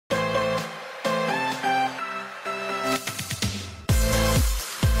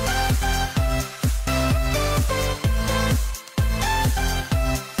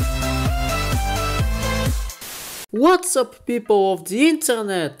What's up, people of the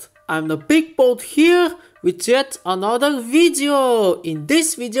internet? I'm the Big Boat here with yet another video. In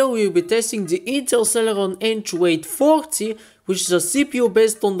this video we will be testing the Intel Celeron N2840, which is a CPU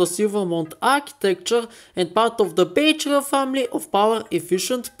based on the Silvermont architecture and part of the Bachelor family of power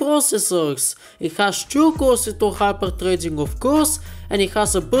efficient processors. It has 2 cores with hyperthreading of course, and it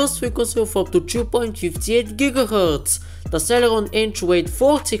has a burst frequency of up to 2.58 GHz. The Celeron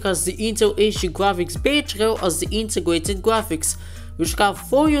N2840 has the Intel HD graphics base rail as the integrated graphics, which have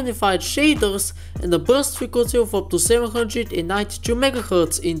 4 unified shaders and a burst frequency of up to 792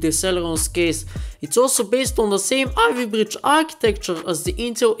 MHz in the Celeron's case. It's also based on the same Ivy Bridge architecture as the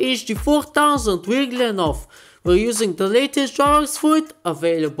Intel HD 4000, weirdly enough. We're using the latest drivers for it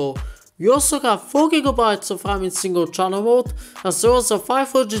available. We also have 4GB of RAM in single channel mode, as well as a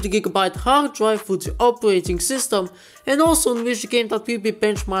 500GB hard drive for the operating system, and also on which game that we'll be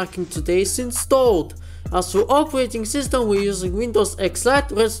benchmarking today is installed. As for operating system, we're using Windows X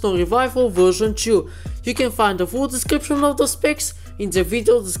Lite Redstone Revival version 2. You can find the full description of the specs in the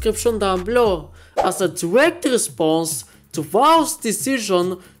video description down below. As a direct response to Valve's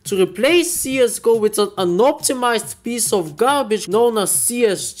decision to replace CSGO with an unoptimized piece of garbage known as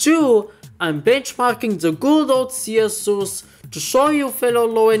CS2, I'm benchmarking the good old CS source to show you fellow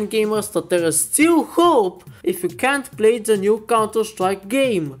low-end gamers that there is still hope if you can't play the new Counter-Strike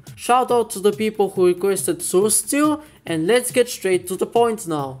game. Shout out to the people who requested source 2, and let's get straight to the point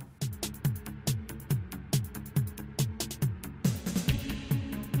now.